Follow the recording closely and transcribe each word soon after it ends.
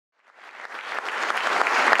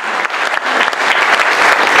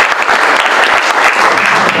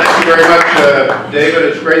very much, David.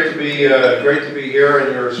 It's great to be here,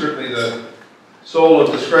 and you're certainly the soul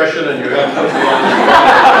of discretion, and you have put me on the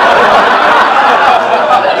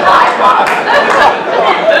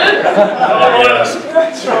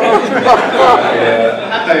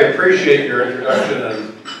I appreciate your introduction,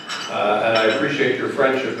 and I appreciate your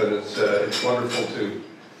friendship, and it's wonderful to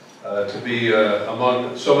be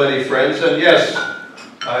among so many friends. And yes,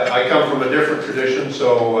 I come from a different tradition,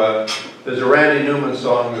 so there's a Randy Newman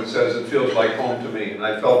song that says it feels like home to me, and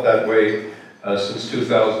I felt that way since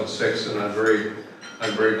 2006, and I'm very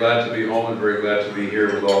glad to be home and very glad to be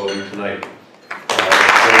here with all of you tonight.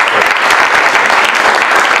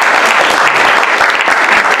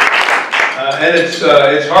 And it's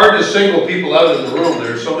hard to single people out in the room.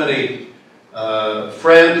 There's so many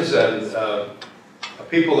friends and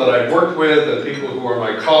people that I've worked with, and people who are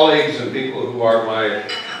my colleagues, and people who are my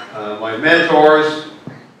mentors,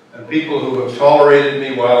 and people who have tolerated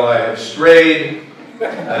me while I have strayed, and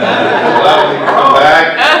allowed me to come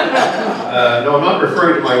back. No, I'm not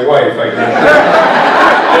referring to my wife. I guess.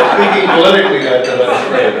 Speaking politically, that I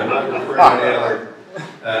strayed. I'm not referring to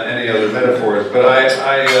any other metaphors. But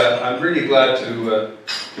I'm really glad to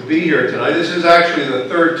be here tonight. This is actually the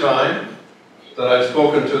third time that I've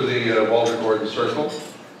spoken to the Walter Gordon Circle.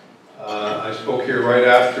 I spoke here right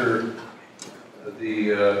after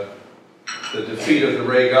the defeat of the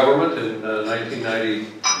Rae government in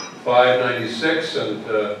 1995-96, and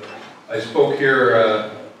I spoke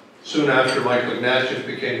here soon after Michael Ignatieff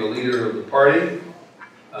became the leader of the party,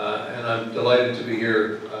 and I'm delighted to be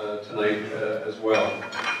here tonight as well.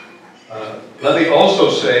 Let me also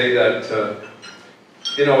say that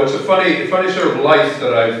you know, it's a funny sort of life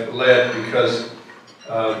that I've led, because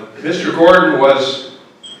Mr. Gordon was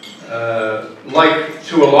like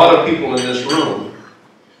to a lot of people in this room,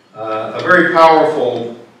 a very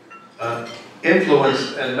powerful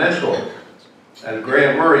influence and mentor. And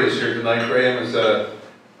Graham Murray is here tonight. Graham is a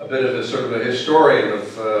bit of a sort of a historian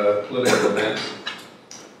of political events.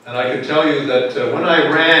 And I can tell you that when I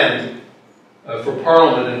ran for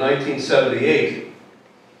Parliament in 1978,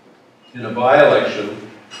 in a by-election,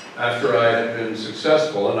 after I had been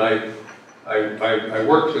successful, and I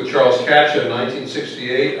worked with Charles Katcha in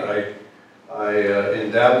 1968.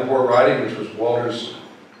 In Davenport riding, which was Walter's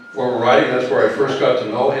former riding. That's where I first got to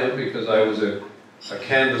know him, because I was a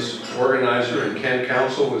canvass organizer, and Ken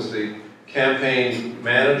Council was the campaign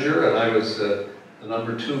manager, and I was the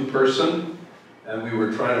number 2 person, and we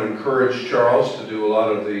were trying to encourage Charles to do a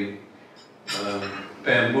lot of the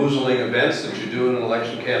bamboozling events that you do in an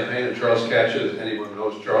election campaign. And Charles Katcha, anyone who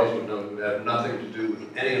knows Charles would know, would have nothing to do with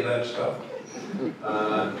any of that stuff.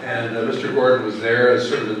 And Mr. Gordon was there as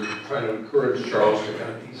sort of trying to encourage Charles to kind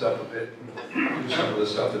of ease up a bit and do some of the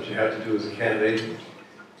stuff that you had to do as a candidate.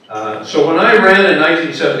 So when I ran in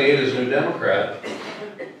 1978 as New Democrat,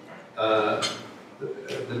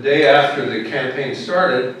 the day after the campaign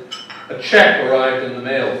started, a check arrived in the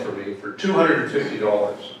mail for me for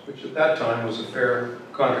 $250, which at that time was a fair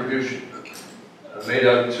contribution, made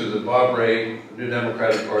out to the Bob Rae New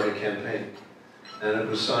Democratic Party campaign. And it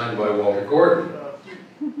was signed by Walter Gordon.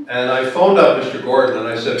 And I phoned up Mr. Gordon and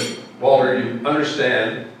I said, Walter, you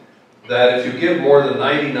understand that if you give more than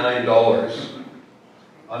 $99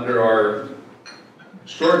 under our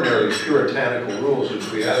extraordinarily puritanical rules,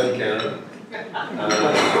 which we have in Canada,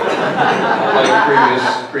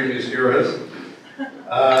 like previous eras,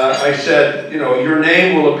 I said, you know, your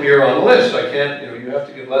name will appear on the list. I can't, you know, you have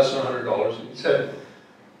to give less than $100. And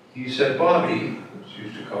he said, Bobby,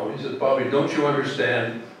 used to call me, he said, Bobby, don't you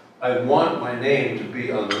understand? I want my name to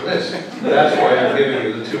be on the list. That's why I'm giving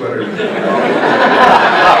you the $200.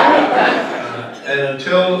 And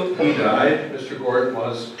until he died, Mr. Gordon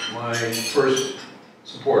was my first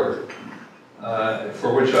supporter,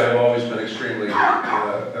 for which I have always been extremely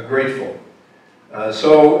grateful.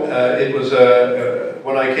 So it was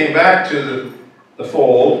when I came back to the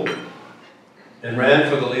fold and ran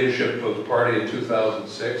for the leadership of the party in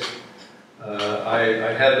 2006,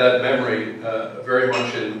 I had that memory very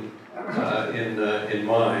much in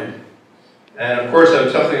mind. And of course, I'm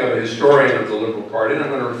something of a historian of the Liberal Party, and I'm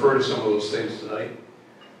going to refer to some of those things tonight.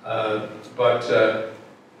 But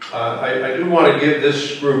I do want to give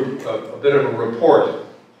this group a bit of a report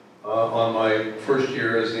on my first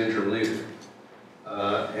year as the interim leader.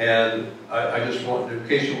 And I just want, in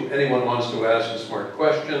case anyone wants to ask a smart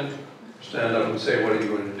question, stand up and say, what are you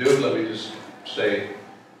going to do? Let me just say,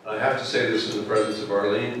 I have to say this in the presence of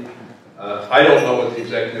Arlene, I don't know what the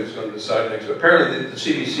executive is going to decide next. Apparently the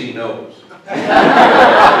CBC knows. But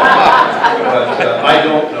I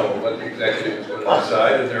don't know what the executive is going to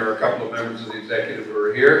decide, and there are a couple of members of the executive who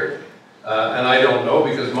are here. And I don't know,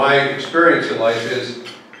 because my experience in life is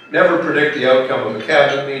never predict the outcome of a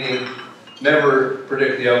cabinet meeting, never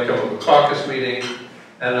predict the outcome of a caucus meeting,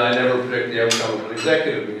 and I never predict the outcome of an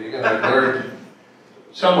executive meeting. And I've learned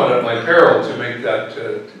somewhat at my peril to make that,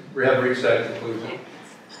 to have reached that conclusion.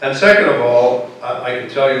 And second of all, I can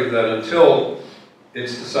tell you that until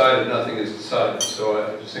it's decided, nothing is decided. So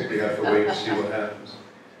I just think we have to wait and see what happens.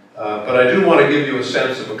 But I do want to give you a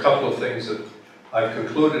sense of a couple of things that I've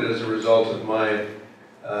concluded as a result of my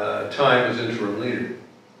time as interim leader.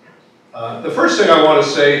 The first thing I want to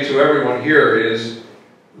say to everyone here is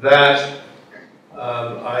that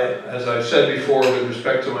as I've said before with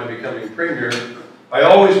respect to my becoming Premier, I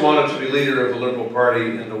always wanted to be leader of the Liberal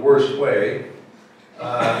Party in the worst way. And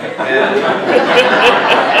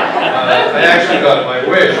I actually got my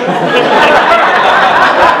wish. I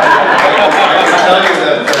can tell you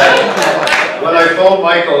that when I phoned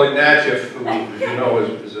Michael Ignatieff, who, as you know,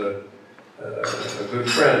 is a good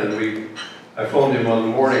friend, and I phoned him on the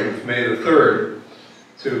morning of May the 3rd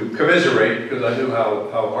to commiserate, because I knew how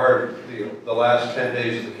hard the last 10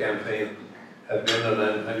 days of the campaign had been,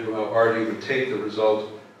 and I knew how hard he would take the result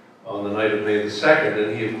on the night of May the 2nd,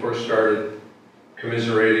 and he, of course, started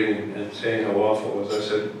commiserating and saying how awful it was. I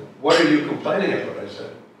said, "What are you complaining about?" I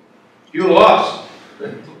said, "You lost.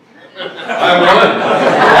 I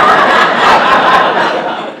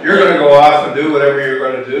won. You're going to go off and do whatever you're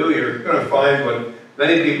going to do. You're going to find what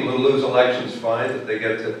many people who lose elections find, that they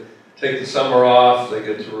get to take the summer off, they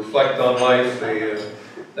get to reflect on life, they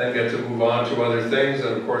then get to move on to other things,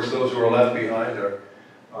 and of course those who are left behind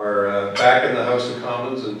are back in the House of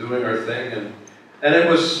Commons and doing our thing, and it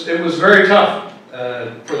was very tough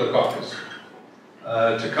for the caucus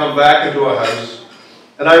to come back into a House.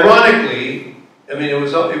 And ironically, I mean, it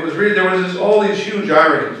was really, there was all these huge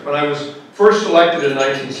ironies. When I was first elected in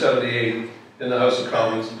 1978 in the House of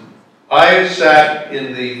Commons, I sat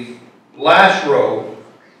in the last row,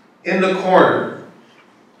 in the corner,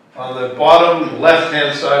 on the bottom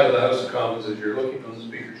left-hand side of the House of Commons as you're looking from the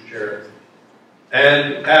Speaker's chair.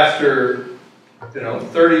 And after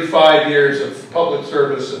 35 years of public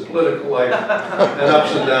service and political life and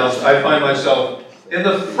ups and downs, I find myself in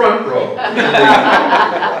the front row, in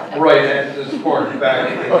the right-hand this corner, back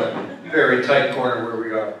in the very tight corner where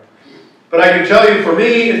we are. But I can tell you, for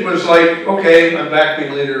me, it was like, okay, I'm back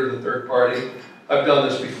being leader of the third party. I've done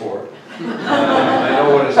this before. I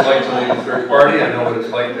know what it's like to lead a third party. I know what it's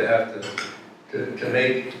like to have to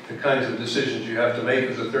make the kinds of decisions you have to make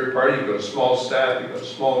as a third party. You've got a small staff, you've got a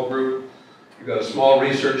small group, you've got a small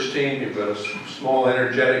research team, you've got a small,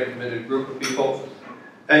 energetic, committed group of people.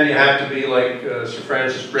 And you have to be like Sir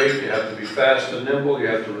Francis Drake, you have to be fast and nimble, you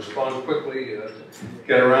have to respond quickly, you have to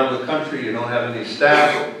get around the country, you don't have any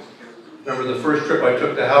staff. Remember the first trip I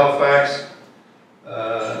took to Halifax,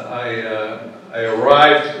 I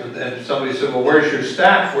arrived and somebody said, "Well, where's your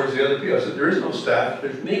staff? Where's the other people?" I said, "There is no staff,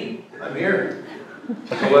 there's me, I'm here.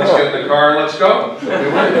 So let's get in the car and let's go." So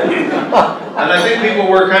we went. And I think people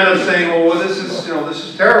were kind of saying, well, this is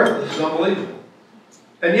terrible, this is unbelievable.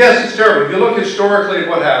 And yes, it's terrible. If you look historically at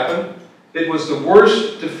what happened, it was the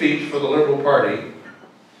worst defeat for the Liberal Party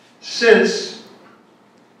since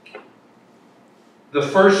the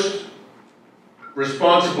first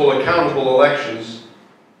responsible, accountable elections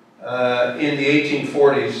in the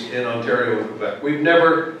 1840s in Ontario and Quebec. We've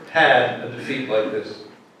never had a defeat like this.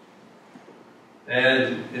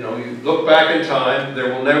 And, you look back in time,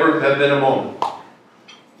 there will never have been a moment.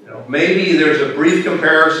 Maybe there's a brief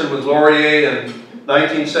comparison with Laurier in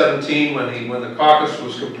 1917 when the caucus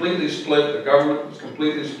was completely split, the government was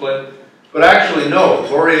completely split. But actually, no,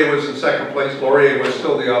 Laurier was in second place. Laurier was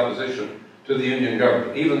still the opposition to the Union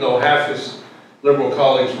government, even though half his Liberal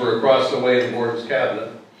colleagues were across the way in Gordon's cabinet.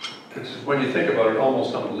 Which is, when you think about it,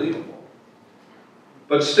 almost unbelievable.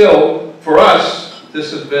 But still, for us,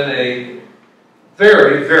 this has been a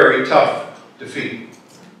very, very tough defeat.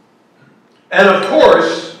 And of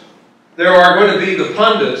course, there are going to be the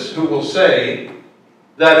pundits who will say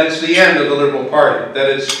that it's the end of the Liberal Party, that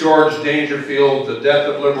it's George Dangerfield, the death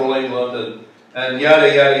of liberal England, and yada,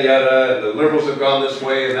 yada, yada, and the Liberals have gone this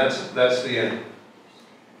way, and that's the end.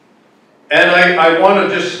 And I want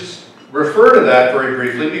to just refer to that very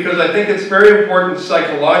briefly, because I think it's very important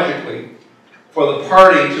psychologically for the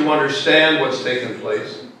party to understand what's taken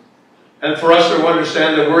place, and for us to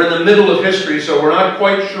understand that we're in the middle of history, so we're not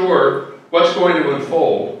quite sure what's going to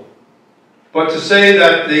unfold, but to say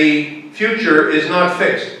that the future is not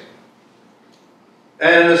fixed.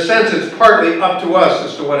 And in a sense, it's partly up to us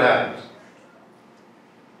as to what happens.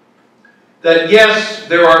 That yes,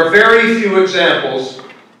 there are very few examples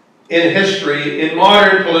in history, in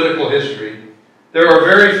modern political history, there are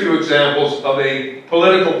very few examples of a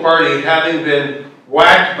political party having been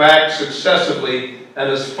whacked back successively and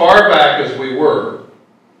as far back as we were,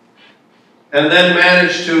 and then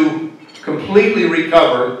managed to completely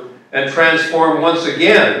recover and transform once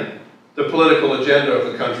again the political agenda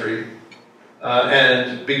of the country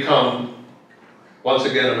and become once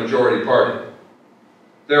again a majority party.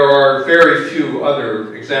 There are very few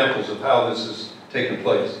other examples of how this has taken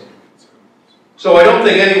place. So I don't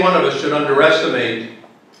think any one of us should underestimate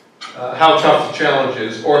how tough the challenge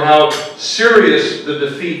is or how serious the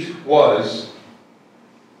defeat was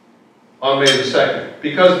on May the 2nd.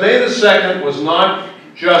 Because May the 2nd was not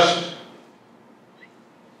just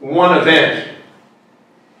one event.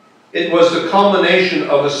 It was the culmination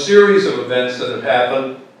of a series of events that have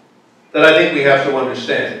happened that I think we have to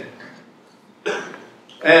understand.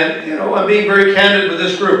 And, you know, I'm being very candid with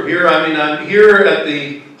this group here. I mean, I'm here at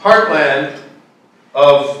the heartland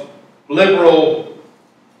of liberal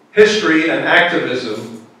history and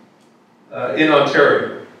activism in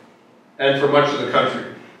Ontario and for much of the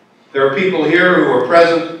country. There are people here who were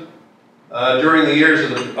present during the years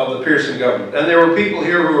of the Pearson government. And there were people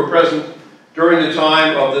here who were present during the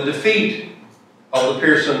time of the defeat of the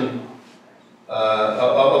Pearson,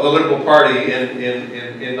 of the Liberal Party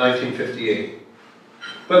in 1958.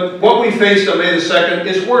 But what we faced on May the 2nd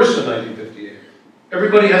is worse than 1958.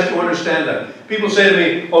 Everybody has to understand that. People say to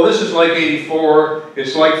me, oh, this is like 84,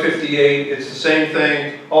 it's like 58, it's the same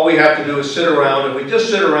thing. All we have to do is sit around. If we just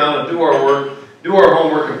sit around and do our work, do our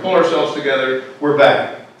homework, and pull ourselves together, we're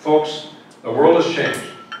back. Folks, the world has changed.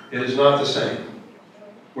 It is not the same.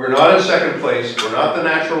 We're not in second place. We're not the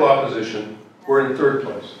natural opposition. We're in third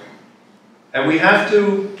place. And we have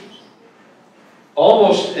to,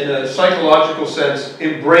 almost in a psychological sense,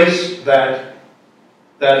 embrace that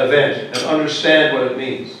event and understand what it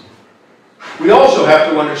means. We also have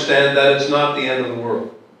to understand that it's not the end of the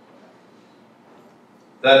world.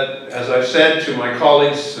 That, as I've said to my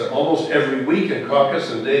colleagues almost every week in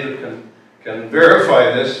caucus, and David can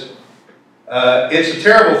verify this, it's a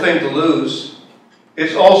terrible thing to lose.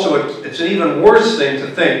 It's also, it's an even worse thing to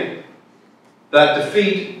think that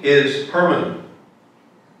defeat is permanent.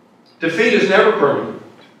 Defeat is never permanent.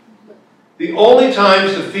 The only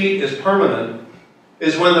times defeat is permanent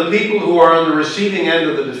is when the people who are on the receiving end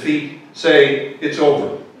of the defeat say, it's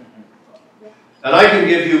over. And I can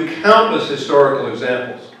give you countless historical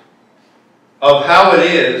examples of how it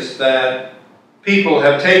is that people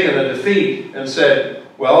have taken a defeat and said,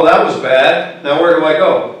 well, that was bad, now where do I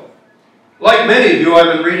go? Like many of you,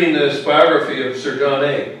 I've been reading this biography of Sir John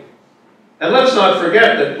A. And let's not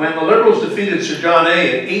forget that when the Liberals defeated Sir John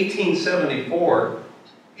A. in 1874,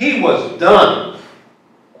 he was done.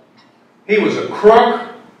 He was a crook,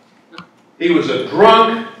 he was a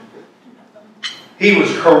drunk, he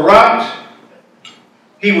was corrupt,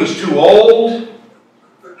 he was too old,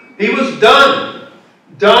 he was done.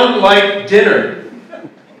 Done like dinner.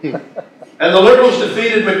 And the Liberals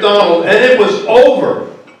defeated Macdonald, and it was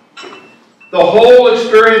over. The whole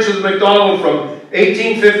experience of Macdonald from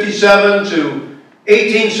 1857 to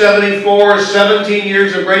 1874, 17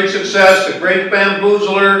 years of great success, the great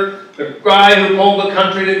bamboozler, the guy who pulled the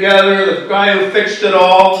country together, the guy who fixed it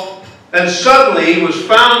all, and suddenly he was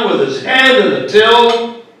found with his hand in the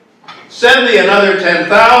till, send me another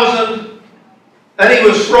 10,000, and he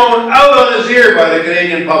was thrown out on his ear by the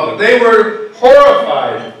Canadian public. They were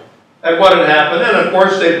horrified at what had happened, and of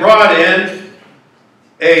course they brought in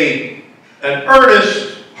an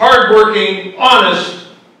earnest, hard-working, honest,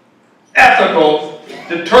 ethical,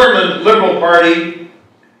 determined Liberal Party,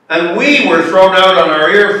 and we were thrown out on our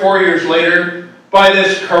ear 4 years later by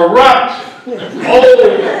this corrupt,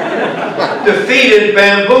 old, defeated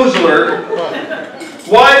bamboozler.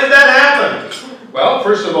 Why did that happen? Well,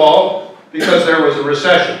 first of all, because there was a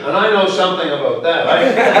recession, and I know something about that.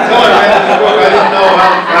 Until I read this book, I didn't know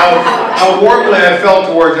how warmly I felt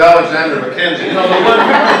towards Alexander Mackenzie. You know, the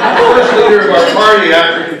first leader of our party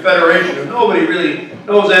after Confederation, who nobody really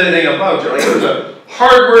knows anything about. He was a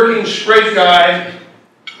hard-working, straight guy,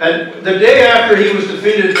 and the day after he was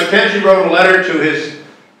defeated, Mackenzie wrote a letter to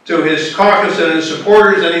his caucus and his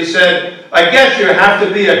supporters, and he said, I guess you have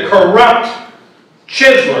to be a corrupt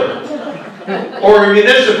chiseler or a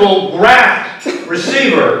municipal graft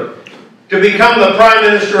receiver to become the Prime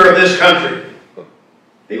Minister of this country.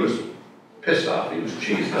 He was pissed off. He was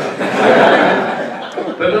cheesed up.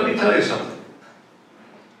 But let me tell you something.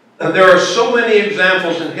 There are so many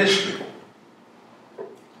examples in history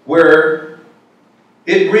where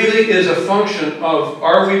it really is a function of,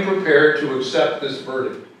 are we prepared to accept this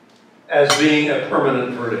verdict as being a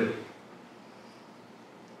permanent verdict?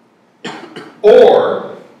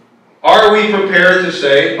 Or are we prepared to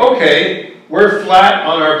say, okay, we're flat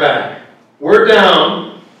on our back, we're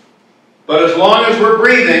down, but as long as we're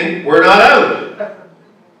breathing, we're not out.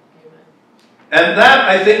 And that,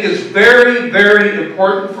 I think, is very, very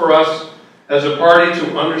important for us as a party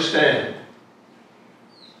to understand.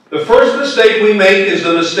 The first mistake we make is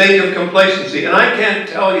the mistake of complacency. And I can't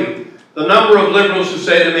tell you the number of liberals who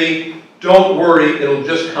say to me, don't worry, it'll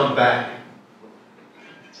just come back.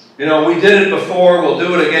 You know, we did it before, we'll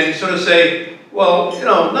do it again. You sort of say, well, you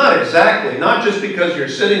know, not exactly. Not just because you're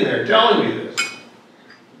sitting there telling me this.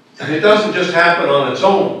 And it doesn't just happen on its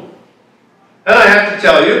own. And I have to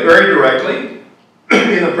tell you very directly,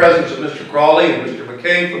 in the presence of Mr. Crawley and Mr.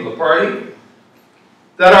 McCain from the party,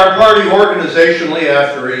 that our party organizationally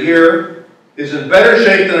after a year is in better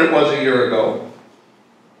shape than it was a year ago.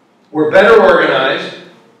 We're better organized.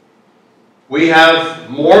 We have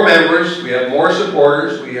more members. We have more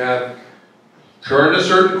supporters. We have turned a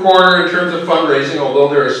certain corner in terms of fundraising, although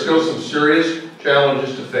there are still some serious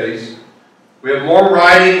challenges to face. We have more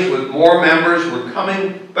ridings with more members. We're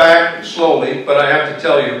coming back slowly, but I have to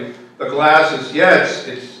tell you, the glass is, yes,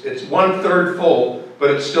 it's 1/3 full, but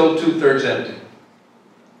it's still 2/3 empty.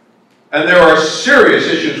 And there are serious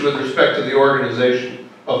issues with respect to the organization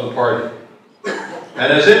of the party.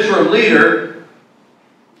 And as interim leader,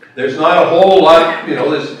 there's not a whole lot, you know,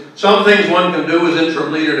 there's some things one can do as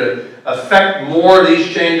interim leader to affect more of these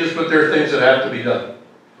changes, but there are things that have to be done.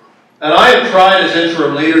 And I have tried as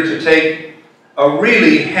interim leader to take a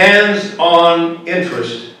really hands-on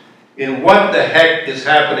interest in what the heck is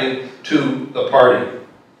happening to the party.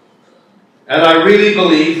 And I really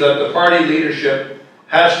believe that the party leadership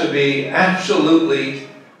has to be absolutely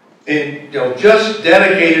just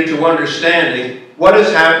dedicated to understanding what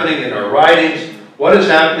is happening in our ridings, what is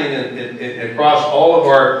happening across all of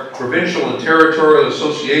our provincial and territorial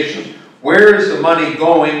associations, where is the money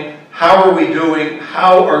going, how are we doing,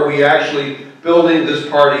 how are we actually building this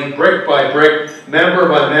party brick by brick, member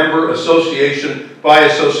by member, association by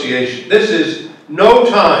association. This is no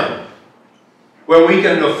time when we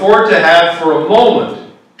can afford to have for a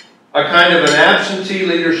moment a kind of an absentee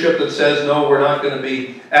leadership that says, no, we're not going to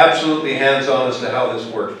be absolutely hands-on as to how this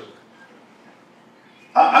works.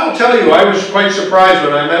 I'll tell you, I was quite surprised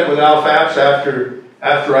when I met with Al Phapps after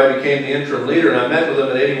I became the interim leader, and I met with him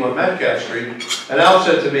at 81 Metcalfe Street, and Al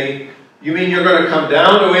said to me, you mean you're going to come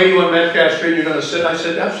down to 81 Metcalfe Street and you're going to sit? I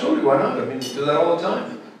said, absolutely, why not? I mean, you do that all the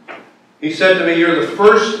time. He said to me, you're the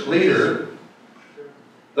first leader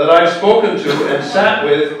that I've spoken to and sat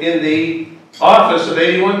with in the office of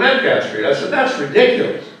 81 Metcalfe Street. I said, that's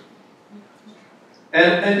ridiculous.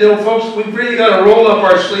 And you know, folks, we've really got to roll up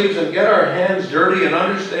our sleeves and get our hands dirty and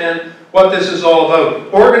understand what this is all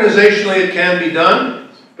about. Organizationally, it can be done,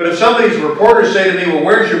 but if some of these reporters say to me, well,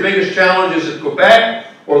 where's your biggest challenge? Is it Quebec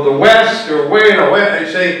or the West or where, you know, I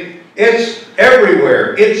say, it's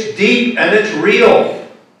everywhere. It's deep and it's real.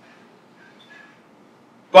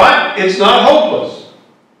 But it's not hopeless.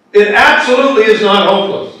 It absolutely is not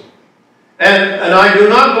hopeless. And I do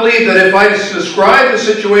not believe that if I describe the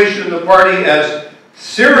situation in the party as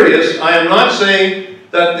serious, I am not saying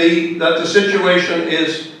that the situation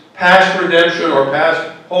is past redemption or past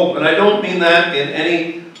hope. And I don't mean that in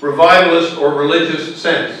any revivalist or religious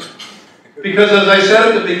sense. Because as I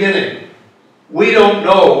said at the beginning, we don't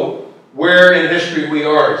know where in history we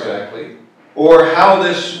are exactly, or how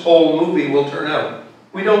this whole movie will turn out.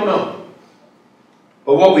 We don't know.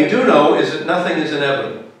 But what we do know is that nothing is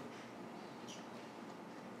inevitable.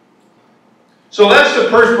 So that's the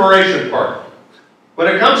perspiration part. When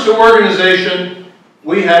it comes to organization,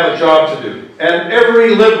 we have a job to do. And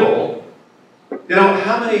every liberal, you know,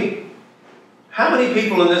 how many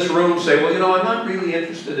people in this room say, well, you know, I'm not really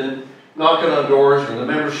interested in knocking on doors or the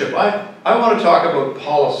membership. I want to talk about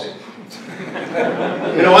policy.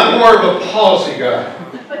 You know, I'm more of a policy guy.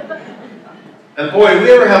 And boy, do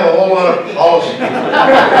we ever have a whole lot of policy people. You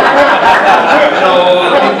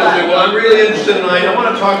know, people say, well, I'm really interested in, I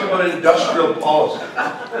want to talk about industrial policy.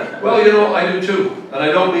 Well, you know, I do too. And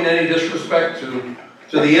I don't mean any disrespect to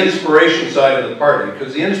the inspiration side of the party,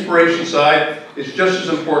 because the inspiration side is just as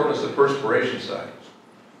important as the perspiration side.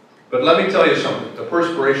 But let me tell you something, the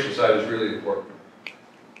perspiration side is really important.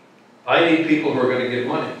 I need people who are going to give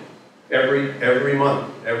money every month,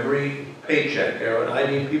 every paycheck. I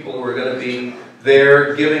need people who are going to be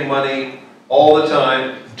there giving money all the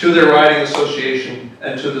time to their riding association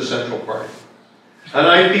and to the Central Party. And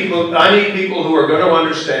I need people who are going to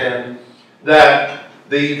understand that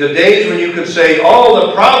the days when you can say, oh,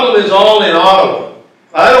 the problem is all in Ottawa.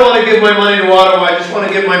 I don't want to give my money to Ottawa, I just want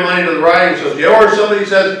to give my money to the riding association. Or somebody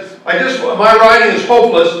says, my riding is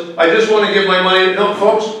hopeless, I just want to give my money. No,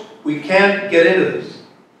 folks, we can't get into this.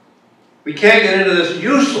 We can't get into this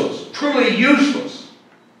useless, truly useless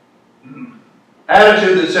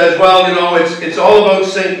attitude that says, well, you know, it's all about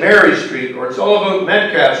St. Mary Street, or it's all about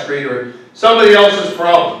Metcalfe Street, or somebody else's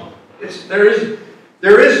problem.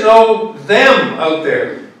 There is no them out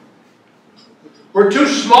there. We're too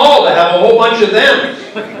small to have a whole bunch of them.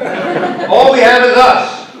 All we have is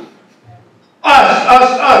us.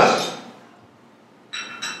 Us.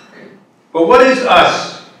 But what is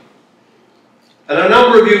us? And a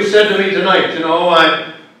number of you have said to me tonight, you know, I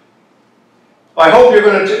hope you're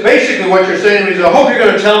going to, basically what you're saying to me is, I hope you're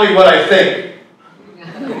going to tell me what I think.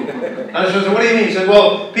 And I said, what do you mean? He said,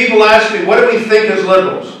 well, people ask me, what do we think as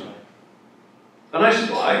liberals? And I said,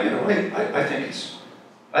 well, I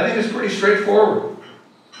think it's pretty straightforward.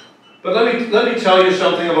 But let me tell you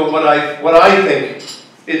something about what I think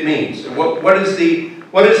it means, and what is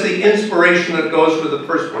the inspiration that goes with the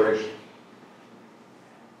perspiration.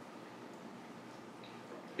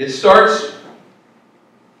 It starts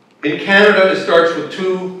in Canada. It starts with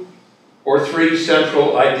 2 or 3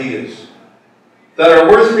 central ideas that are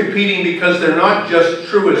worth repeating because they're not just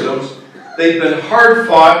truisms. They've been hard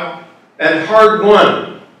fought and hard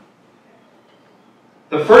won.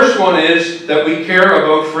 The first one is that we care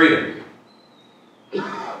about freedom.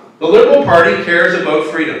 The Liberal Party cares about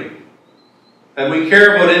freedom. And we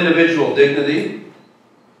care about individual dignity.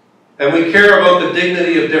 And we care about the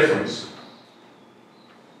dignity of difference.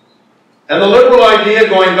 And the Liberal idea,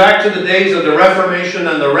 going back to the days of the Reformation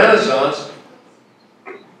and the Renaissance,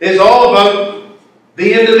 is all about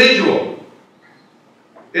the individual.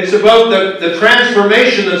 It's about the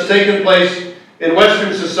transformation that's taken place in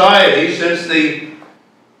Western society since the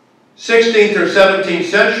 16th or 17th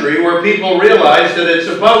century, where people realized that it's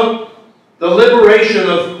about the liberation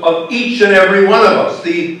of each and every one of us,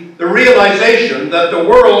 the realization that the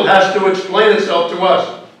world has to explain itself to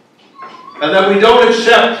us, and that we don't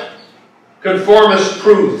accept conformist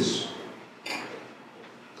truths.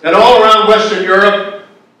 And all around Western Europe,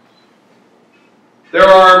 there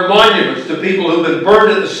are monuments to people who've been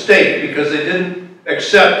burned at the stake because they didn't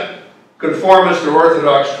accept conformist or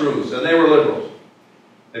orthodox truths, and they were liberals.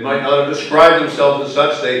 They might not have described themselves as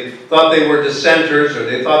such. They thought they were dissenters, or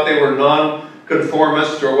they thought they were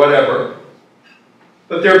non-conformists, or whatever.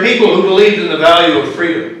 But they're people who believed in the value of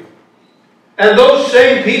freedom. And those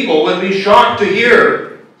same people would be shocked to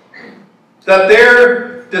hear that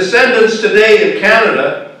their descendants today in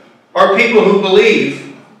Canada are people who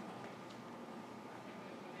believe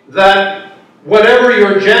that whatever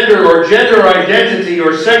your gender or gender identity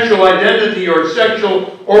or sexual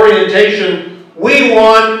orientation, we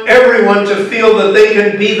want everyone to feel that they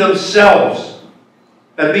can be themselves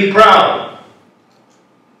and be proud.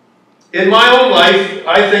 In my own life,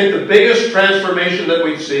 I think the biggest transformation that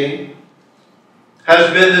we've seen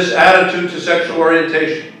has been this attitude to sexual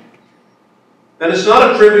orientation. And it's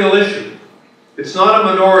not a trivial issue. It's not a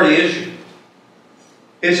minority issue.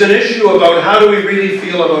 It's an issue about how do we really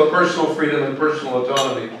feel about personal freedom and personal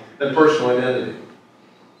autonomy and personal identity.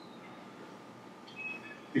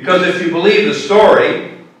 Because if you believe the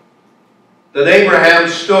story that Abraham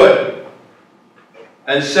stood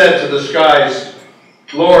and said to the skies,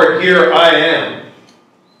 Lord, here I am.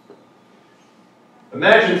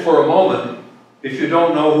 Imagine for a moment if you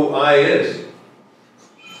don't know who I is.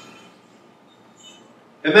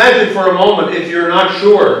 Imagine for a moment if you're not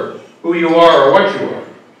sure who you are or what you are.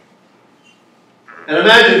 And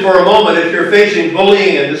imagine for a moment if you're facing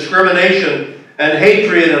bullying and discrimination and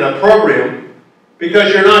hatred and opprobrium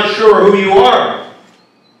because you're not sure who you are.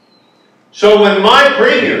 So when my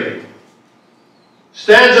Premier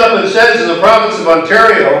stands up and says in the province of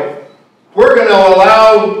Ontario, we're going to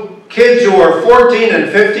allow kids who are 14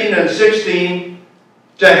 and 15 and 16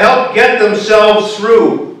 to help get themselves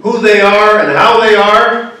through who they are and how they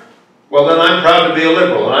are, well then I'm proud to be a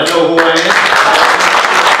Liberal, and I know who I am.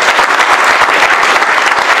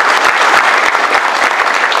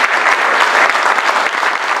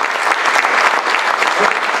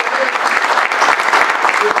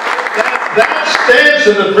 That stance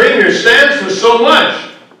of the Premier's stance was so much.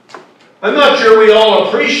 I'm not sure we all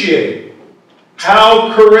appreciate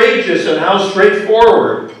how courageous and how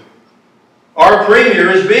straightforward our Premier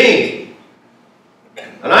is being.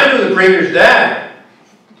 And I knew the Premier's dad.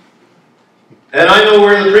 And I know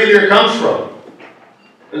where the Premier comes from.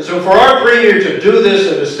 And so for our Premier to do this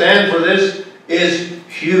and to stand for this is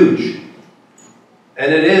huge.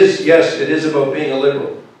 And it is, yes, it is about being a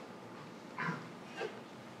Liberal.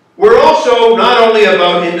 We're also not only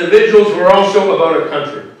about individuals, we're also about a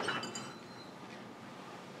country.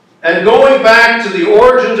 and going back to the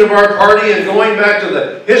origins of our party and going back to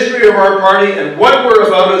the history of our party and what we're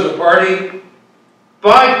about as a party,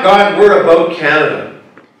 by God, we're about Canada.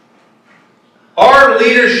 Our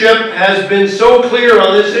leadership has been so clear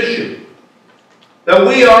on this issue that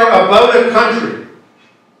we are about a country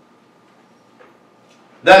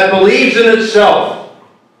that believes in itself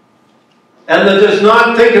and that does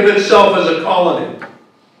not think of itself as a colony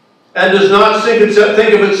and does not think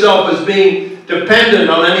of itself as being dependent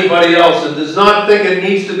on anybody else and does not think it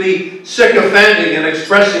needs to be sycophantic and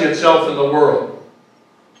expressing itself in the world.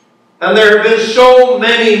 And there have been so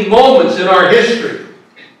many moments in our history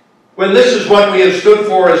when this is what we have stood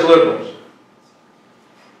for as liberals.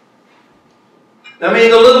 I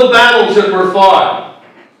mean, the little battles that were fought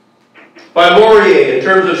by Laurier in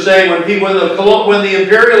terms of saying when the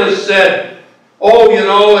imperialists said, oh, you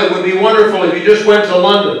know, it would be wonderful if you just went to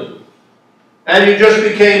London and you just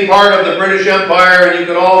became part of the British Empire and you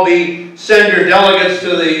could all send your delegates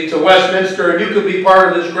to Westminster and you could be part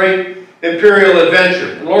of this great imperial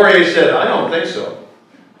adventure. And Laurier said, I don't think so.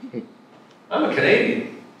 I'm a Canadian.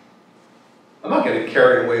 I'm not going to get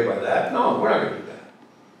carried away by that. No, we're not going to do that.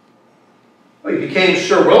 Well, he became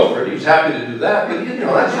Sir Wilfrid. He was happy to do that, but you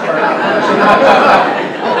know, that's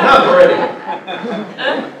enough already.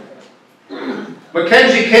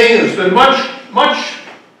 Mackenzie King has been much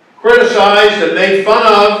criticized and made fun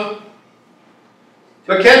of.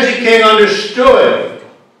 Mackenzie King understood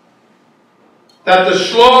that the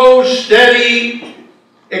slow, steady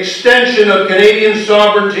extension of Canadian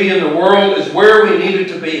sovereignty in the world is where we needed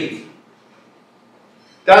to be.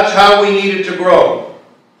 That's how we needed to grow.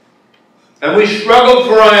 And we struggled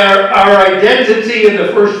for our identity in the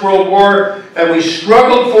First World War, and we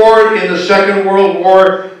struggled for it in the Second World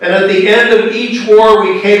War, and at the end of each war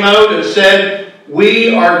we came out and said,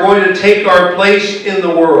 we are going to take our place in the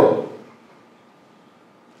world.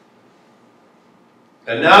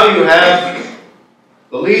 And now you have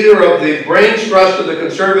the leader of the brains trust of the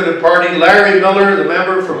Conservative Party, Larry Miller, the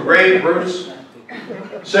member from Grey Bruce,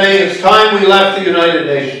 saying it's time we left the United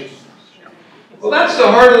Nations. Well, that's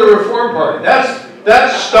the heart of the Reform Party.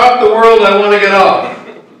 That's stop the world, I want to get off.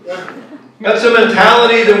 That's a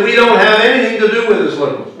mentality that we don't have anything to do with as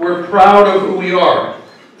liberals. We're proud of who we are.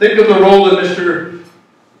 Think of the role that Mr.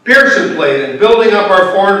 Pearson played in building up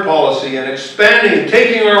our foreign policy and expanding,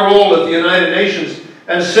 taking our role at the United Nations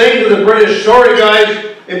and saying to the British, sorry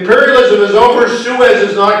guys, imperialism is over, Suez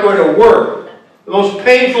is not going to work. The most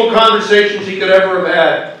painful conversations he could ever have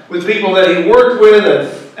had with people that he worked with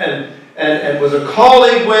and was a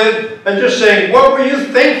colleague with, and just saying, what were you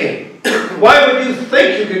thinking? Why would you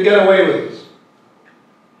think you could get away with this?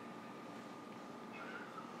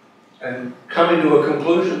 And coming to a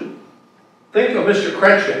conclusion, think of Mr.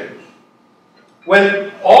 Chrétien.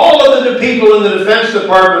 When all of the people in the Defense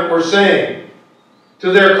Department were saying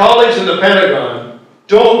to their colleagues in the Pentagon,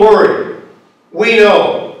 don't worry, we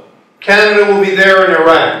know Canada will be there in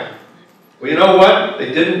Iraq. Well, you know what?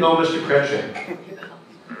 They didn't know Mr. Chrétien.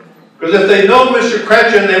 Because if they'd known Mr.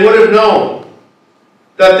 Chrétien, they would have known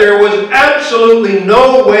that there was absolutely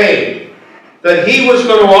no way that he was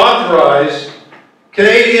going to authorize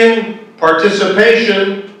Canadian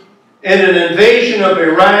participation in an invasion of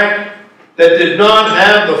Iraq that did not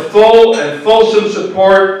have the full and fulsome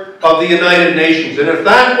support of the United Nations. And if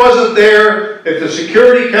that wasn't there, if the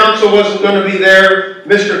Security Council wasn't going to be there,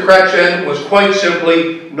 Mr. Chrétien was quite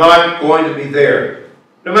simply not going to be there.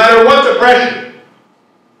 No matter what the pressure.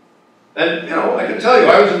 And, you know, I can tell you,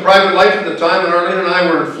 I was in private life at the time when Arlene and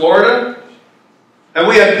I were in Florida, and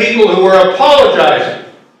we had people who were apologizing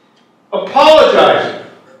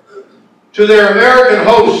to their American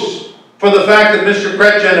hosts for the fact that Mr.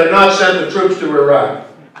 Chrétien had not sent the troops to Iraq.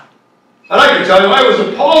 And I can tell you, I was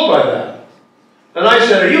appalled by that. And I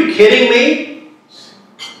said, are you kidding me?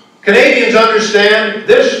 Canadians understand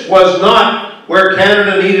this was not where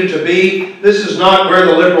Canada needed to be. This is not where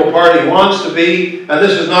the Liberal Party wants to be, and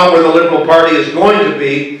this is not where the Liberal Party is going to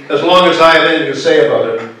be as long as I have anything to say about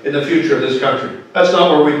it in the future of this country. That's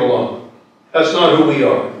not where we belong. That's not who we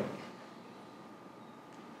are.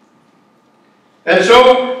 And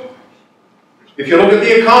so, if you look at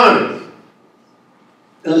the economy,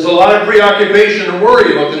 there's a lot of preoccupation and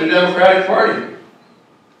worry about the New Democratic Party.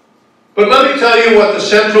 But let me tell you what the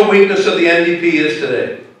central weakness of the NDP is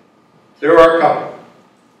today. There are a couple.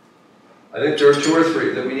 I think there are 2 or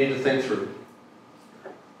 3 that we need to think through.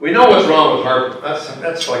 We know what's wrong with Harper.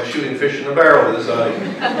 That's like shooting fish in a barrel with this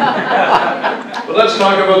audience. But let's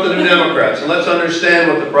talk about the New Democrats and let's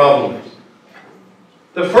understand what the problem is.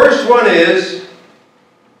 The first one is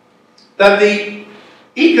that the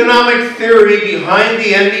economic theory behind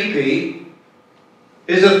the NDP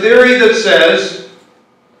is a theory that says,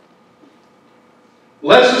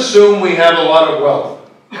 let's assume we have a lot of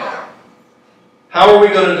wealth. How are we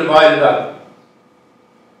going to divide it up?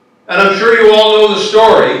 And I'm sure you all know the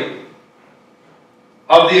story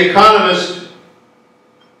of the economist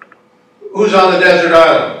who's on the desert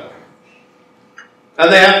island.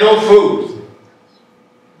 And they have no food.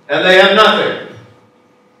 And they have nothing.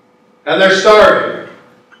 And they're starving.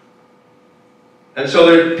 And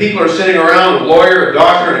so people are sitting around, a lawyer, a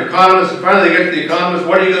doctor, an economist, and finally they get to the economist,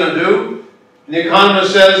 what are you going to do? And the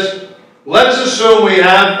economist says, let's assume we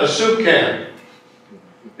have a soup can.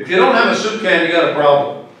 If you don't have a soup can, you got a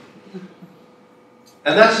problem.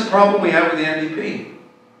 And that's the problem we have with the NDP.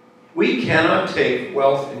 We cannot take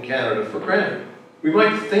wealth in Canada for granted. We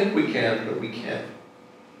might think we can, but we can't.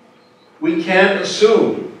 We can't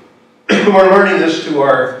assume. We're learning this to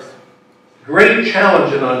our great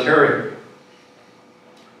challenge in Ontario.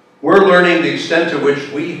 We're learning the extent to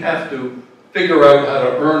which we have to figure out how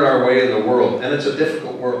to earn our way in the world. And it's a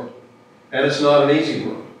difficult world. And it's not an easy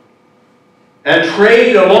world. And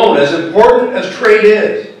trade alone, as important as trade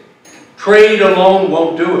is, trade alone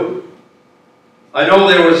won't do it. I know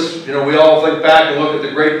there was, we all think back and look at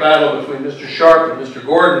the great battle between Mr. Sharp and Mr.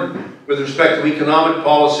 Gordon with respect to economic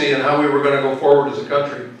policy and how we were going to go forward as a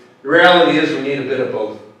country. The reality is we need a bit of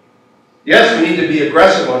both. Yes, we need to be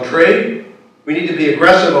aggressive on trade. We need to be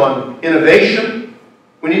aggressive on innovation.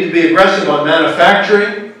 We need to be aggressive on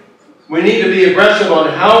manufacturing. We need to be aggressive on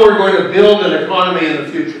how we're going to build an economy in the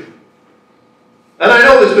future. And I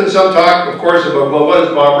know there's been some talk, of course, about, well, what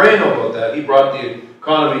does Bob Rae know about that? He brought the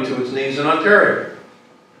economy to its knees in Ontario.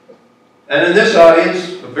 And in this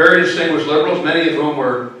audience, of very distinguished Liberals, many of whom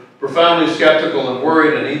were profoundly skeptical and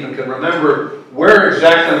worried and even can remember where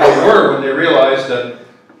exactly they were when they realized that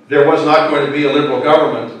there was not going to be a Liberal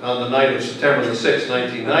government on the night of September the 6th,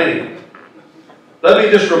 1990. Let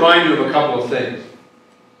me just remind you of a couple of things.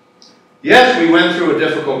 Yes, we went through a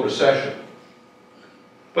difficult recession.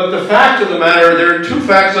 But the fact of the matter, there are two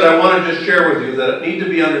facts that I want to just share with you that need to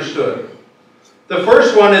be understood. The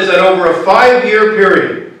first one is that over a 5-year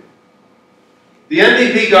period, the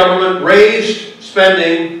NDP government raised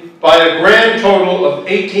spending by a grand total of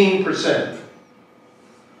 18%.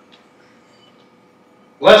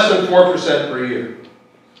 Less than 4% per year.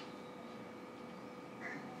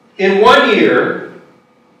 In 1 year,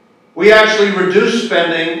 we actually reduced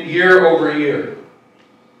spending year over year.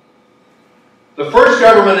 The first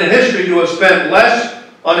government in history to have spent less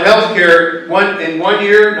on health care in 1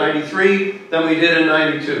 year, 93, than we did in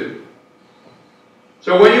 92.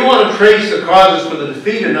 So when you want to trace the causes for the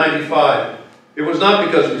defeat in 95, it was not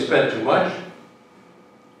because we spent too much.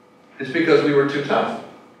 It's because we were too tough.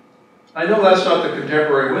 I know that's not the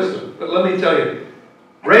contemporary wisdom, but let me tell you,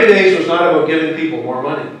 Rae Days was not about giving people more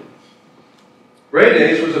money. Rae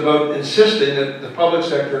Days was about insisting that the public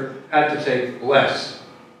sector had to take less.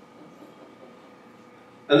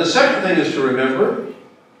 And the second thing is to remember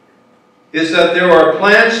is that there are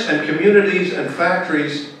plants and communities and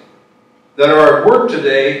factories that are at work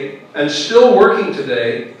today and still working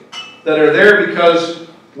today that are there because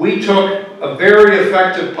we took a very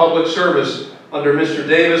effective public service under Mr.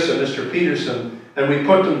 Davis and Mr. Peterson, and we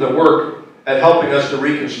put them to work at helping us to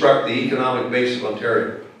reconstruct the economic base of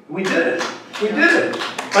Ontario. We did it. We did it.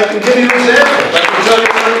 I can give you examples. I can tell you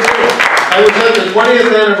what we did. I was at the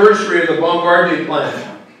 20th anniversary of the Bombardier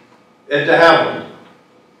plant at De Havilland.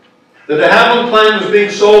 The De Havilland plant was being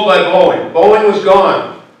sold by Boeing. Boeing was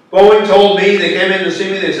gone. Boeing told me, they came in to see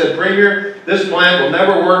me, they said, Premier, this plant will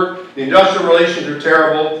never work. The industrial relations are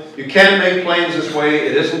terrible. You can't make planes this way.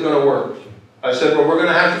 It isn't going to work. I said, well, we're going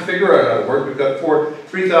to have to figure out how to work. We've got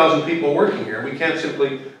 3,000 people working here. We can't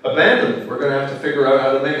simply abandon it. We're going to have to figure out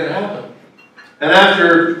how to make it happen. And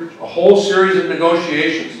after a whole series of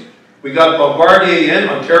negotiations, we got Bombardier in.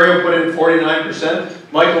 Ontario put in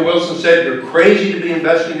 49%. Michael Wilson said, you're crazy to be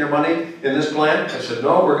investing your money in this plant. I said,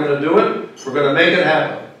 no, we're going to do it. We're going to make it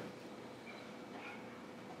happen.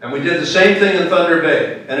 And we did the same thing in Thunder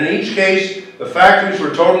Bay. And in each case, the factories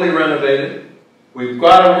were totally renovated. We've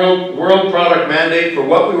got a world product mandate for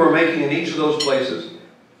what we were making in each of those places.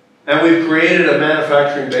 And we've created a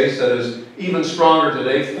manufacturing base that is even stronger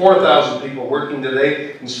today. 4,000 people working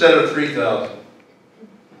today instead of 3,000.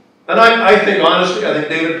 And I think, honestly, I think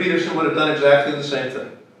David Peterson would have done exactly the same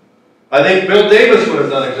thing. I think Bill Davis would have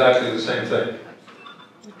done exactly the same thing.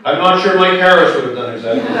 I'm not sure Mike Harris would have done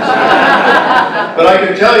exactly the same thing. But I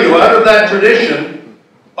can tell you, out of that tradition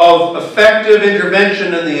of effective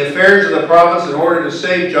intervention in the affairs of the province in order to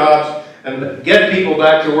save jobs and get people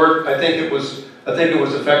back to work, I think it was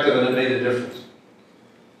effective and it made a difference.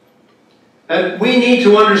 And we need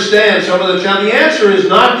to understand some of the challenges. The answer is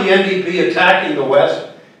not the NDP attacking the West.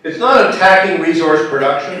 It's not attacking resource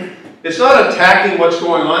production. It's not attacking what's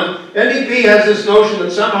going on. NDP has this notion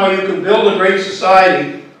that somehow you can build a great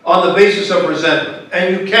society on the basis of resentment.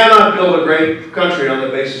 And you cannot build a great country on the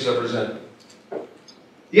basis of resentment.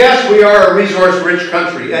 Yes, we are a resource-rich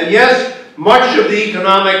country. And yes, much of the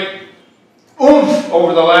economic oomph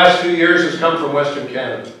over the last few years has come from Western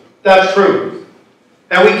Canada. That's true.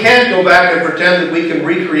 And we can't go back and pretend that we can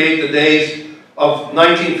recreate the days of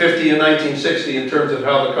 1950 and 1960 in terms of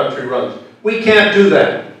how the country runs. We can't do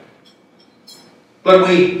that. But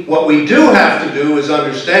what we do have to do is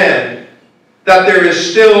understand that there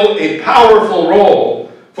is still a powerful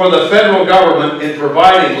role for the federal government in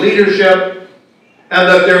providing leadership, and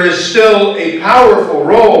that there is still a powerful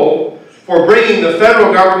role for bringing the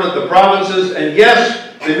federal government, the provinces, and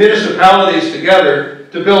yes, the municipalities together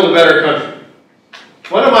to build a better country.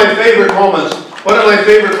 One of my favorite moments over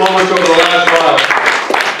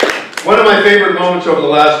the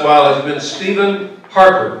last while has been Stephen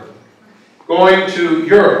Harper going to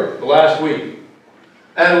Europe the last week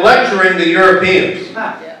and lecturing the Europeans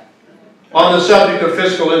on the subject of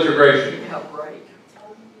fiscal integration.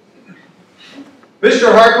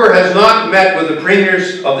 Mr. Harper has not met with the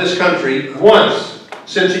premiers of this country once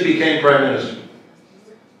since he became Prime Minister.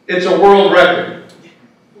 It's a world record.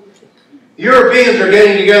 Europeans are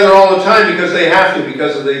getting together all the time because they have to,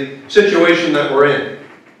 because of the situation that we're in.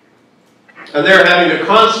 And they're having to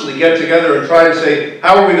constantly get together and try to say,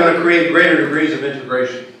 how are we going to create greater degrees of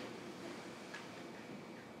integration?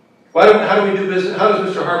 How do we do business? How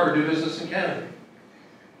does Mr. Harper do business in Canada?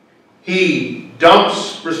 He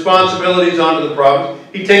dumps responsibilities onto the province.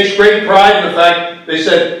 He takes great pride in the fact they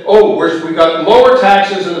said, oh, we've got lower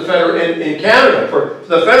taxes in Canada for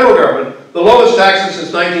the federal government, the lowest taxes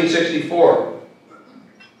since 1964.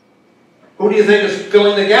 Who do you think is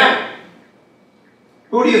filling the gap?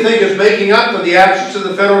 Who do you think is making up for the absence of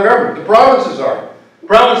the federal government? The provinces are. The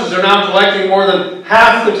provinces are now collecting more than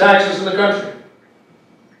half the taxes in the country.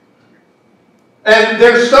 And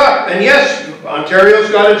they're stuck. And yes, Ontario's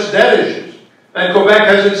got its debt issues. And Quebec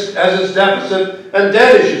has its deficit and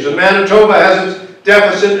debt issues. And Manitoba has its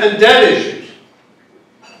deficit and debt issues.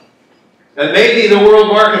 And maybe the world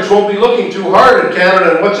markets won't be looking too hard at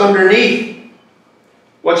Canada and what's underneath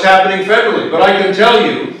what's happening federally. But I can tell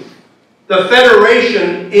you, the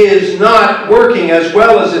Federation is not working as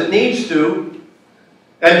well as it needs to.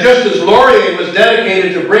 And just as Laurier was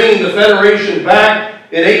dedicated to bringing the Federation back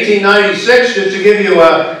in 1896, just to give you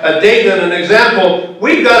a date and an example,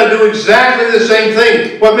 we've got to do exactly the same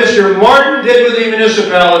thing. What Mr. Martin did with the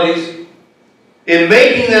municipalities, in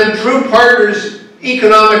making them true partners,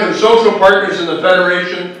 economic and social partners in the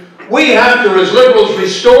Federation, we have to, as Liberals,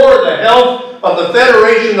 restore the health of the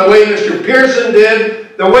Federation the way Mr. Pearson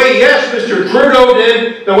did, the way, yes, Mr. Trudeau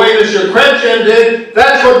did, the way Mr. Chrétien did.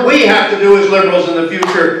 That's what we have to do as Liberals in the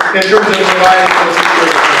future in terms of providing social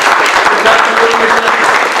services.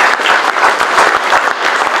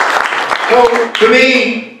 So, to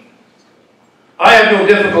me, I have no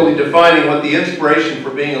difficulty defining what the inspiration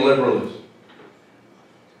for being a Liberal is.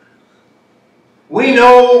 We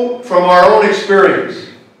know from our own experience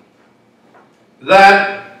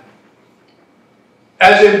that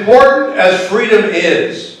as important as freedom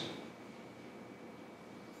is,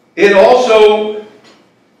 it also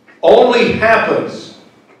only happens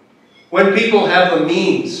when people have the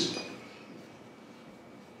means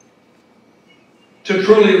to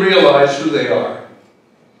truly realize who they are.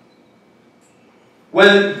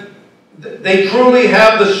 When they truly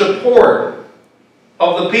have the support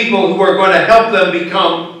of the people who are going to help them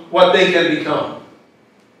become what they can become.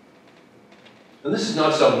 And this is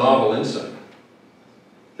not some novel insight.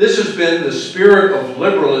 This has been the spirit of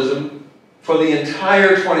liberalism for the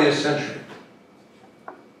entire 20th century.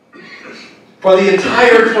 For the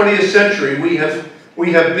entire 20th century, we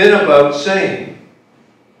have been about saying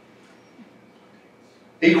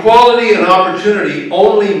equality and opportunity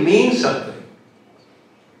only mean something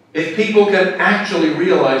if people can actually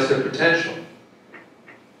realize their potential.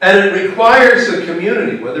 And it requires the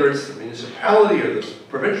community, whether it's the municipality or the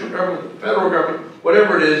provincial government, the federal government,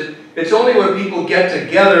 whatever it is, it's only when people get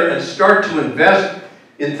together and start to invest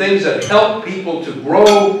in things that help people to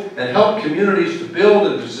grow and help communities to build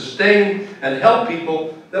and to sustain and help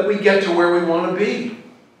people that we get to where we want to be.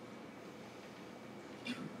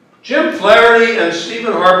 Jim Flaherty and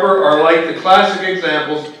Stephen Harper are like the classic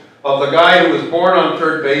examples of the guy who was born on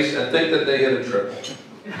third base and think that they hit a triple.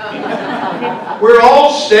 We're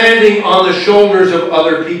all standing on the shoulders of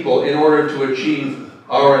other people in order to achieve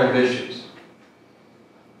our ambitions.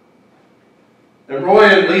 And Roy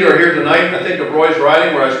and Lee are here tonight. I think of Roy's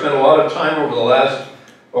riding, where I spent a lot of time over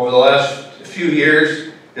the last few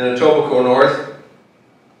years in Etobicoke North.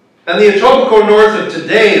 And the Etobicoke North of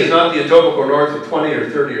today is not the Etobicoke North of 20 or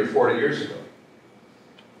 30 or 40 years ago.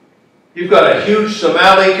 You've got a huge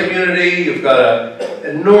Somali community. You've got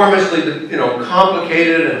an enormously,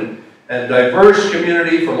 complicated and diverse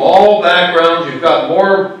community from all backgrounds. You've got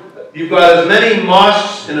as many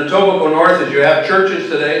mosques in Etobicoke North as you have churches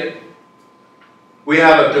today. We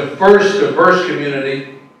have a diverse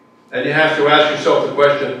community, and you have to ask yourself the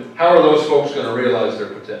question, how are those folks going to realize their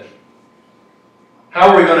potential? How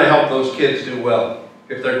are we going to help those kids do well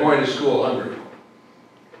if they're going to school hungry?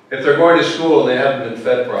 If they're going to school and they haven't been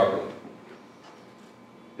fed properly?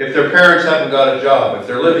 If their parents haven't got a job? If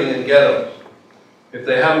they're living in ghettos? If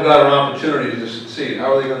they haven't got an opportunity to succeed,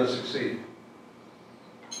 how are they going to succeed?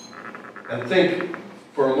 And think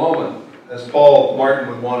for a moment, as Paul Martin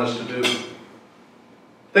would want us to do.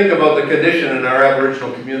 Think about the condition in our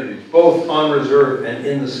Aboriginal communities, both on reserve and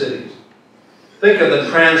in the cities. Think of the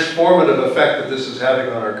transformative effect that this is having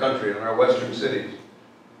on our country, on our western cities.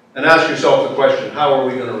 And ask yourself the question, how are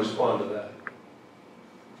we going to respond to that?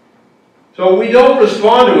 So we don't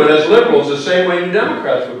respond to it as liberals the same way you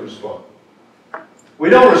Democrats would respond. We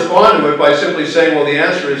don't respond to it by simply saying, well, the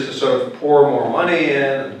answer is to sort of pour more money in,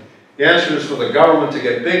 and the answer is for the government to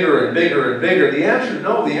get bigger and bigger and bigger. The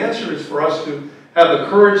answer is for us to have the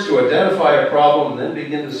courage to identify a problem and then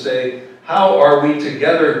begin to say, how are we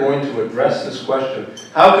together going to address this question?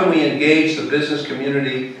 How can we engage the business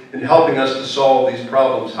community in helping us to solve these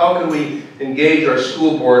problems? How can we engage our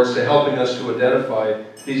school boards to helping us to identify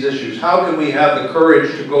these issues? How can we have the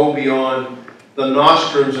courage to go beyond the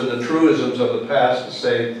nostrums and the truisms of the past to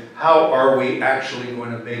say, how are we actually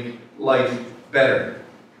going to make life better?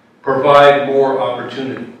 Provide more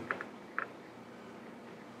opportunity.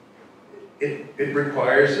 It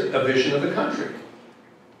requires a vision of the country.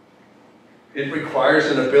 It requires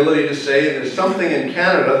an ability to say there's something in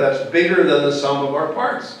Canada that's bigger than the sum of our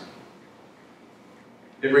parts.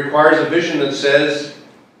 It requires a vision that says,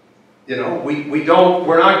 we're not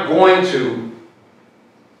going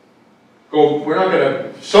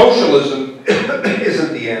to socialism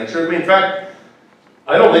isn't the answer. I mean, in fact,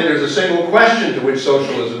 I don't think there's a single question to which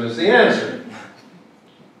socialism is the answer.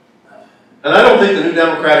 And I don't think the New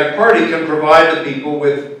Democratic Party can provide the people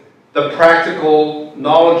with the practical,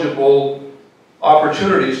 knowledgeable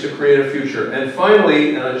opportunities to create a future. And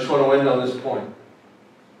finally, and I just want to end on this point,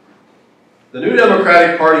 the New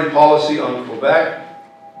Democratic Party policy on Quebec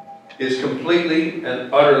is completely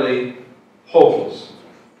and utterly hopeless.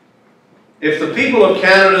 If the people of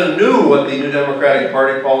Canada knew what the New Democratic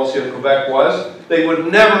Party policy of Quebec was, they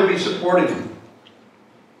would never be supporting it.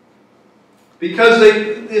 Because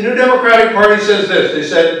the New Democratic Party says this, they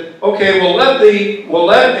said, okay, we'll let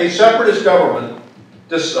a separatist government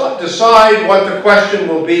decide what the question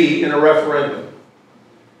will be in a referendum.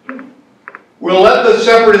 We'll let the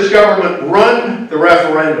separatist government run the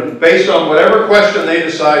referendum based on whatever question they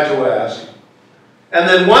decide to ask. And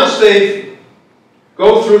then once they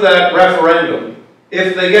go through that referendum,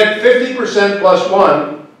 if they get 50% plus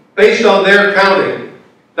 1, based on their counting,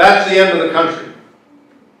 that's the end of the country.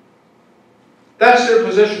 That's their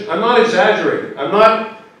position. I'm not exaggerating.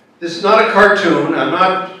 This is not a cartoon. I'm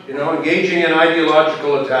not, engaging in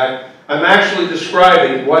ideological attack. I'm actually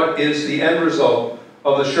describing what is the end result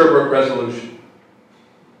of the Sherbrooke Resolution.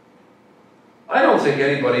 I don't think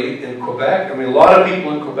anybody in Quebec, a lot of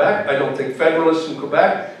people in Quebec, I don't think federalists in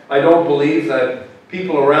Quebec, I don't believe that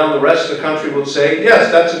people around the rest of the country would say,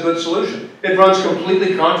 yes, that's a good solution. It runs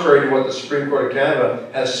completely contrary to what the Supreme Court of Canada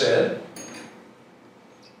has said.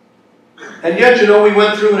 And yet, we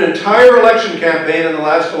went through an entire election campaign in the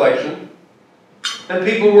last election, and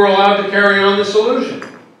people were allowed to carry on the solution,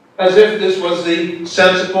 as if this was the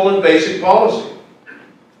sensible and basic policy.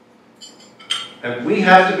 And we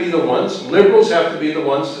have to be the ones, liberals have to be the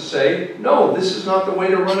ones to say, no, this is not the way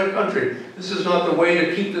to run a country. This is not the way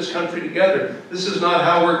to keep this country together. This is not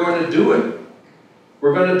how we're going to do it.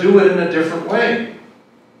 We're going to do it in a different way.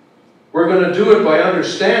 We're going to do it by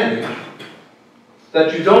understanding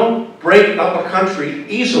that you don't break up a country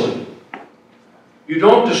easily. You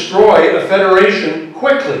don't destroy a federation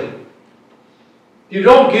quickly. You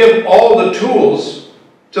don't give all the tools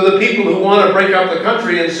to the people who want to break up the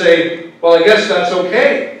country and say, well, I guess that's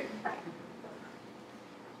okay.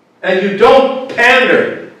 And you don't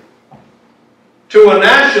pander to a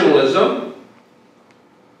nationalism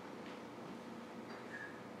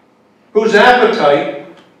whose appetite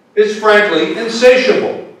is frankly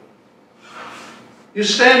insatiable. You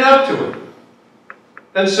stand up to it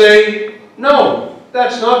and say, no,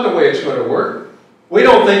 that's not the way it's going to work. We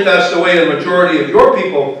don't think that's the way the majority of your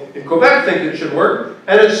people in Quebec think it should work,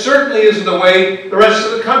 and it certainly isn't the way the rest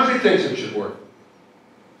of the country thinks it should work.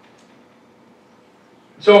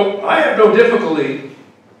 So I have no difficulty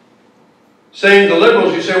saying to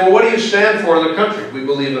Liberals, you say, well, what do you stand for in the country? We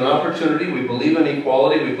believe in opportunity, we believe in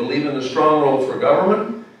equality, we believe in the strong role for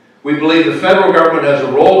government. We believe the federal government has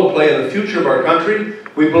a role to play in the future of our country.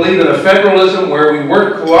 We believe in a federalism where we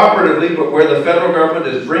work cooperatively, but where the federal government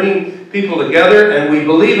is bringing people together. And we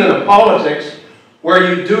believe in a politics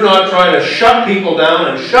where you do not try to shut people down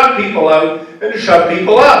and shut people out and shut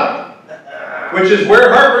people up, which is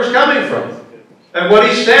where Harper's coming from, and what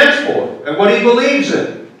he stands for, and what he believes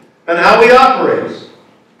in, and how he operates.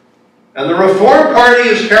 And the Reform Party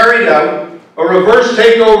has carried out a reverse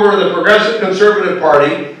takeover of the Progressive Conservative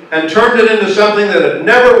Party and turned it into something that it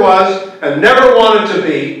never was and never wanted to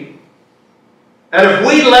be. And if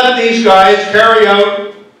we let these guys carry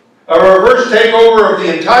out a reverse takeover of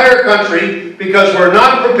the entire country because we're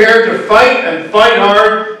not prepared to fight and fight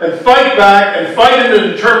hard and fight back and fight in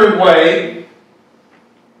a determined way,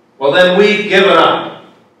 well, then we've given up.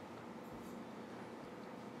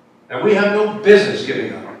 And we have no business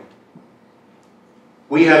giving up.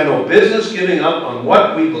 We have no business giving up on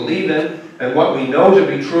what we believe in and what we know to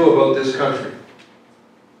be true about this country.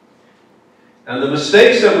 And the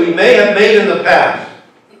mistakes that we may have made in the past,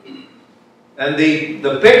 and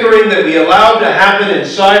the bickering that we allowed to happen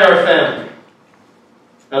inside our family,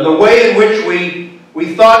 and the way in which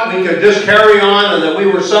we thought we could just carry on and that we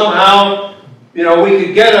were somehow, you know, we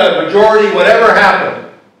could get a majority whatever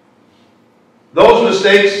happened, those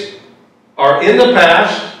mistakes are in the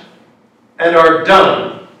past and are done.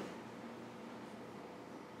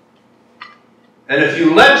 And if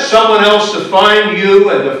you let someone else define you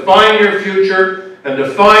and define your future and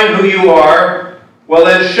define who you are, well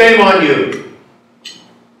then shame on you.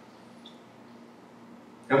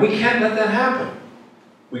 And we can't let that happen.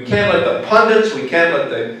 We can't let the pundits, we can't let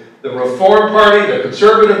the Reform Party, the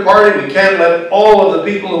Conservative Party, we can't let all of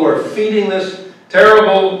the people who are feeding this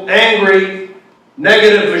terrible, angry,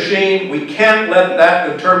 negative machine, we can't let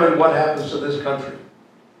that determine what happens to this country.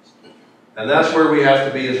 And that's where we have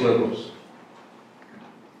to be as Liberals.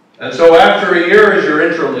 And so after a year as your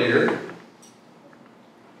interim leader,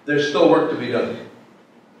 there's still work to be done.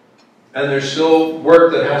 And there's still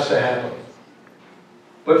work that has to happen.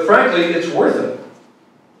 But frankly, it's worth it.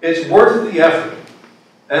 It's worth the effort.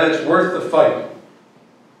 And it's worth the fight.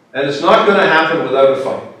 And it's not going to happen without a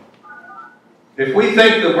fight. If we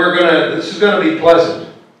think that this is going to be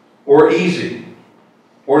pleasant or easy,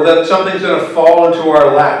 or that something's going to fall into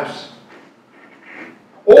our laps,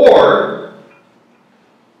 or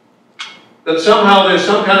that somehow there's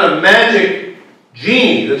some kind of magic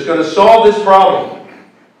genie that's going to solve this problem,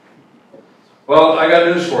 well, I got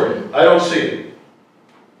news for you. I don't see it.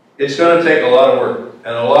 It's going to take a lot of work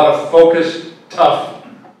and a lot of focused, tough,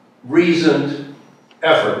 reasoned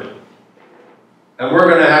effort. And we're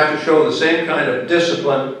going to have to show the same kind of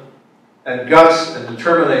discipline and guts and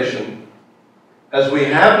determination as we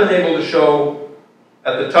have been able to show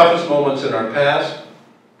at the toughest moments in our past,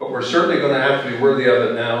 but we're certainly going to have to be worthy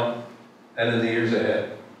of it now and in the years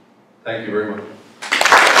ahead. Thank you very much.